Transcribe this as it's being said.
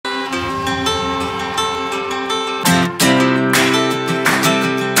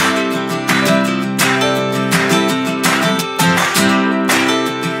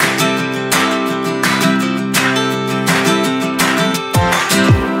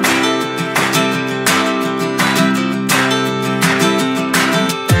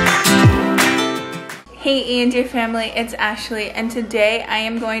A&J family, it's Ashley, and today I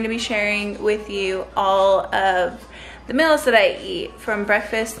am going to be sharing with you all of the meals that I eat, from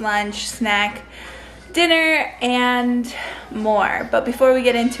breakfast, lunch, snack, dinner, and more. But before we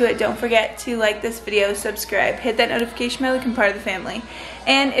get into it, don't forget to like this video, subscribe, hit that notification bell to become part of the family.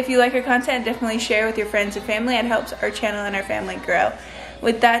 And if you like our content, definitely share with your friends and family. It helps our channel and our family grow.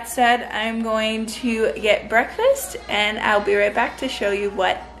 With that said, I'm going to get breakfast and I'll be right back to show you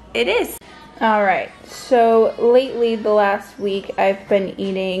what it is. Alright, so lately, the last week, I've been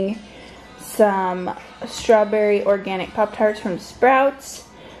eating some strawberry organic Pop-Tarts from Sprouts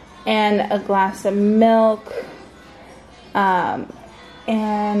and a glass of milk, and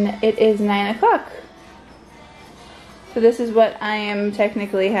it is 9 o'clock. So this is what I am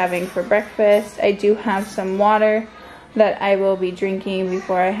technically having for breakfast. I do have some water that I will be drinking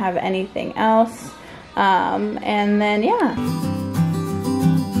before I have anything else, and then yeah.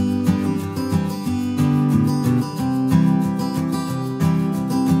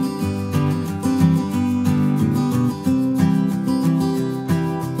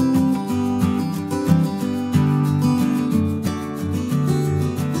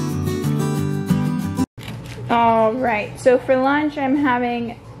 Alright, so for lunch I'm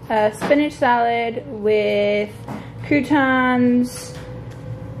having a spinach salad with croutons,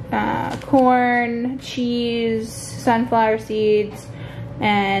 corn, cheese, sunflower seeds,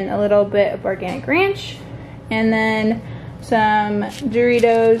 and a little bit of organic ranch, and then some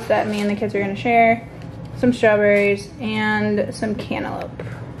Doritos that me and the kids are going to share, some strawberries, and some cantaloupe.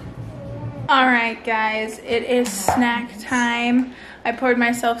 Alright guys, it is snack time. I poured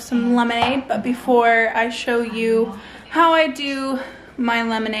myself some lemonade, but before I show you how I do my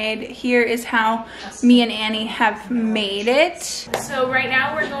lemonade, here is how me and Annie have made it. So right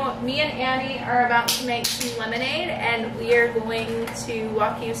now me and Annie are about to make some lemonade, and we are going to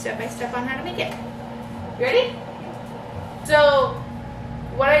walk you step by step on how to make it. You ready? So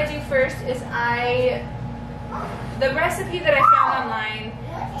what I do first is the recipe that I found online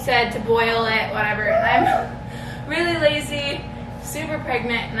said to boil it, whatever, and I'm really lazy, super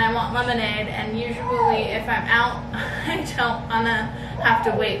pregnant, and I want lemonade, and usually if I'm out I don't want to have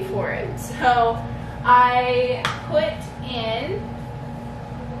to wait for it. So I put in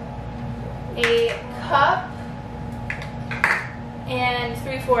a cup and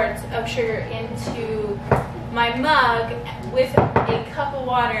 3/4 of sugar into my mug with a cup of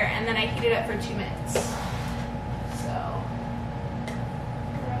water, and then I heat it up for 2 minutes. So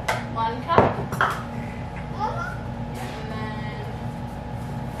 1 cup.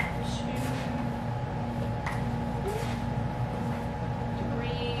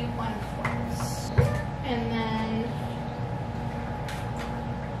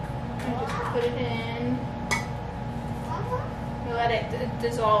 Put it in. Let it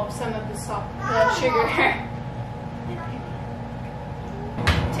dissolve some of the sugar.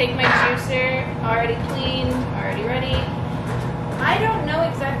 Take my juicer, already cleaned, already ready. I don't know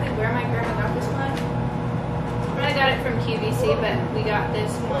exactly where my grandma got this one. I got it from QVC, but we got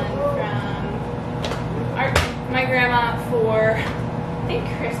this one from my grandma for, I think,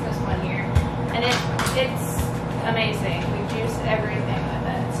 Christmas one year, and it's amazing. We juice everything with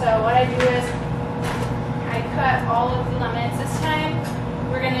it. So what I do is I cut all of the lemons. This time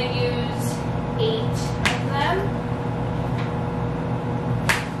we're going to use 8 of them.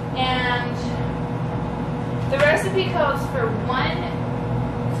 And the recipe calls for 1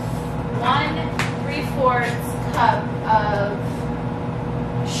 3/4 cup of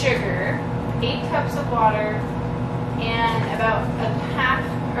sugar, 8 cups of water, and about a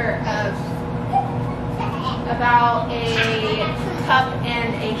cup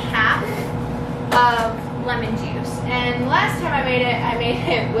and a half of lemon juice. And last time I made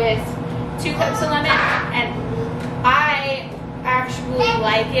it with 2 cups of lemon, and I actually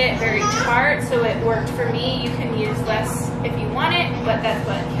like it very tart, so it worked for me. You can use less if you want it, but that's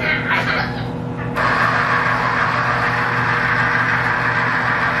what I did.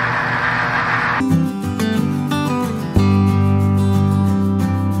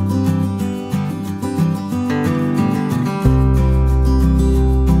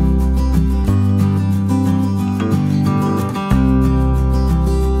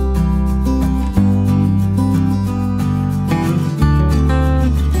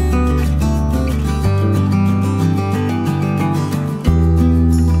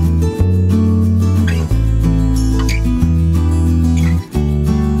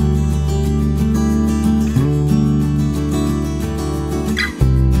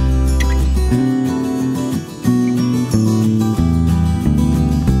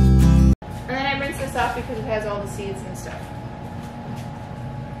 because it has all the seeds and stuff.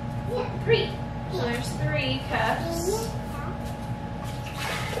 3, So there's 3 cups.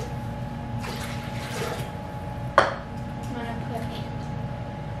 I'm gonna put,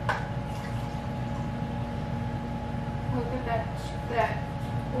 look at that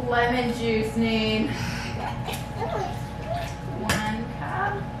lemon juice, Nate. 1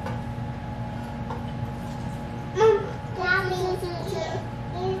 cup.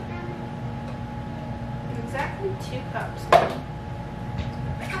 Exactly 2 cups.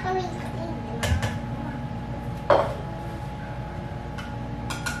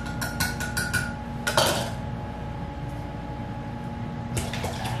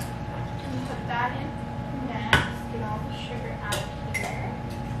 Put that in next. Get all the sugar out of here.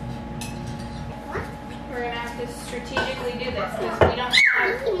 We're gonna have to strategically do this because we don't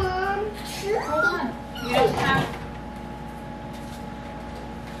have. Hold on.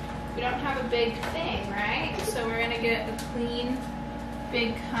 We don't have a big thing, right? So we're gonna get a clean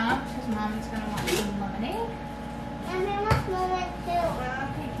big cup because Mom's gonna want some lemonade. And I want lemonade too, Mom.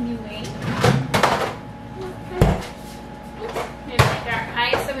 Okay, can you wait? We're gonna take our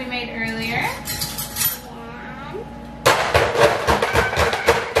ice that we made earlier.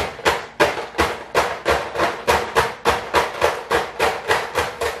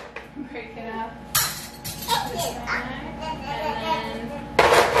 Break it up.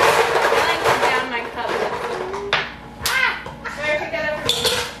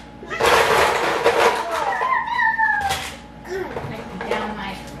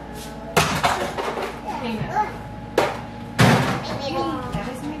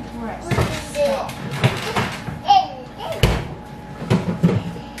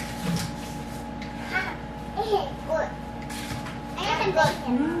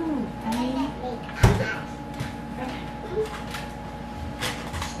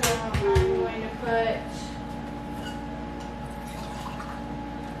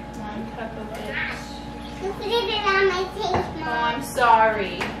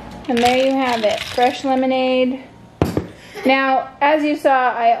 Sorry. And there you have it, fresh lemonade. Now, as you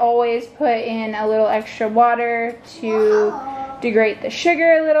saw, I always put in a little extra water to degrade the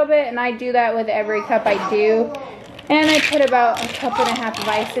sugar a little bit, and I do that with every cup I do. And I put about 1.5 cups of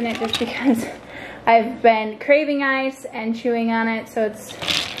ice in it just because I've been craving ice and chewing on it, so it's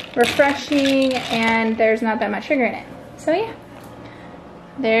refreshing and there's not that much sugar in it. So yeah,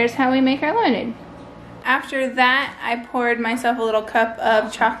 there's how we make our lemonade. After that, I poured myself a little cup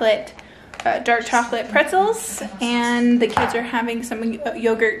of chocolate, dark chocolate pretzels, and the kids are having some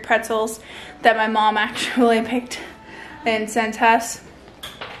yogurt pretzels that my mom actually picked and sent us.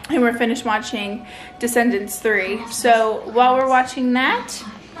 And we're finished watching Descendants 3. So while we're watching that,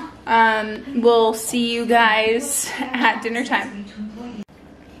 we'll see you guys at dinner time.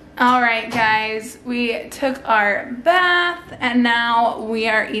 Alright guys, we took our bath and now we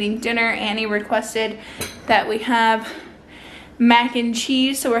are eating dinner. Annie requested that we have mac and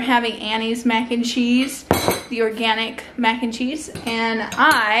cheese, so we're having Annie's mac and cheese, the organic mac and cheese, and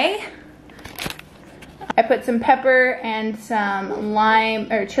I put some pepper and some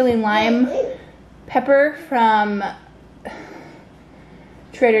lime, or chili lime pepper from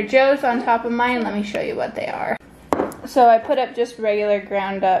Trader Joe's on top of mine. Let me show you what they are. So I put up just regular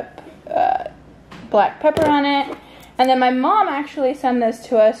ground up black pepper on it. And then my mom actually sent this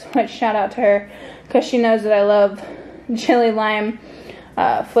to us, which shout out to her, because she knows that I love chili lime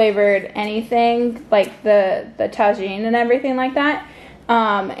flavored anything, like the tagine and everything like that.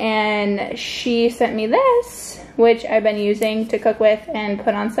 And she sent me this, which I've been using to cook with and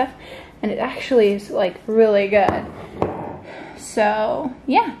put on stuff. And it actually is like really good. So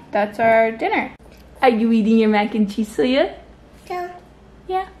yeah, that's our dinner. Are you eating your mac and cheese, Celia? Yeah.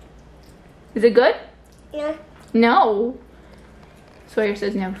 Yeah. Is it good? Yeah. No. Sawyer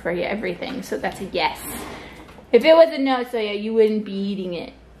says no for everything, so that's a yes. If it was a no, Sawyer, you wouldn't be eating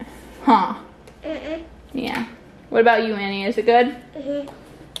it. Huh? Yeah. What about you, Annie? Is it good?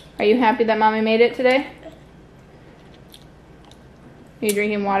 Are you happy that Mommy made it today? Are you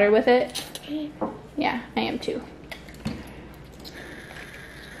drinking water with it? Yeah, I am too.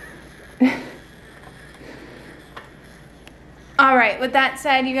 Alright, with that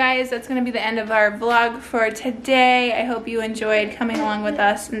said, you guys, that's going to be the end of our vlog for today. I hope you enjoyed coming along with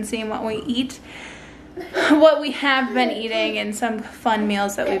us and seeing what we eat, what we have been eating, and some fun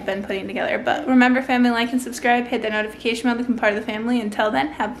meals that we've been putting together. But remember, family, like and subscribe, hit the notification bell to become part of the family. Until then,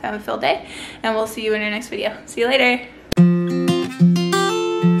 have a family-filled day, and we'll see you in our next video. See you later.